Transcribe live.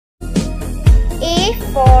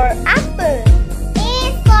for apple.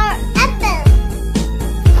 A for apple.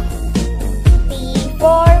 B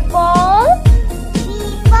for ball. B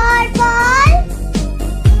for ball.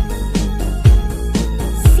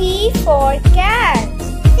 C for cat.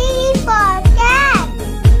 C for cat.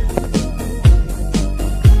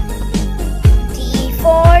 D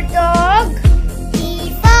for dog. D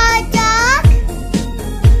for dog.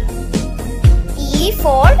 E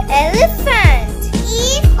for elephant.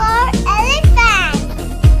 E for elephant.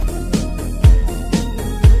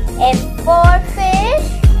 F for fish.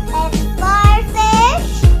 F for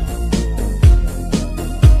fish.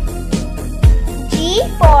 G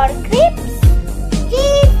for grapes. G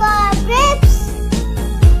for grapes.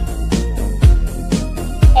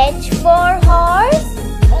 H for horse.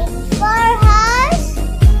 H for horse.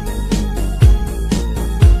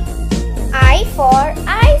 I for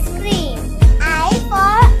ice cream. I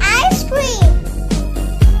for ice cream.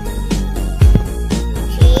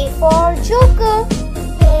 J for joker.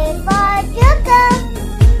 K for joker.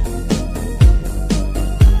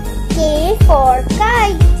 K for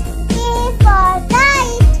kite. K for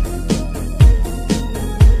kite.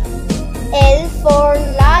 L for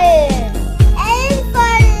lion. L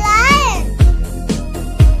for lion.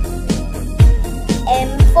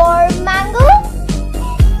 M for mango.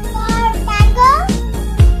 M for mango.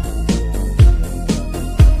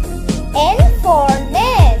 N for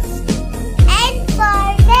nest. N for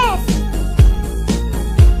nest.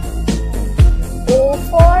 O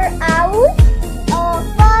for owl. O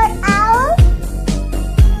for owl.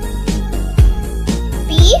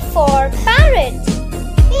 P for parrot.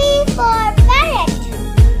 P for parrot.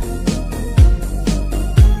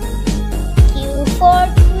 Q for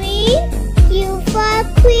queen. Q for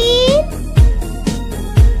queen.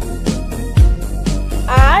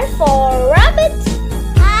 R for rabbit.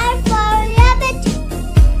 R for rabbit.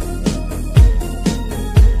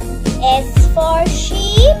 S for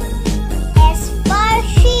sheep. S for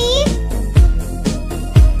sheep.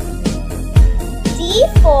 T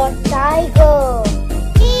for tiger.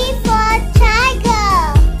 T for tiger.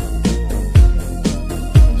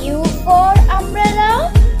 U for umbrella.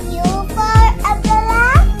 U for umbrella.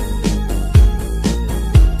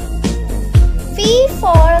 V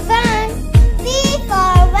for van. V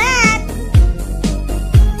for van.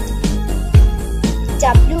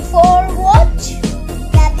 W for watch.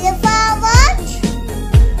 W for watch.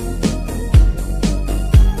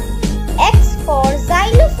 X for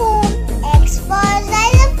xylophone. X for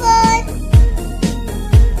xylophone.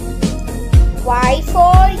 Y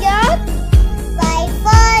for yak. Y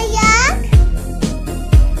for yak.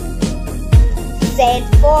 Z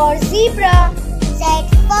for zebra. Z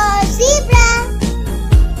for zebra.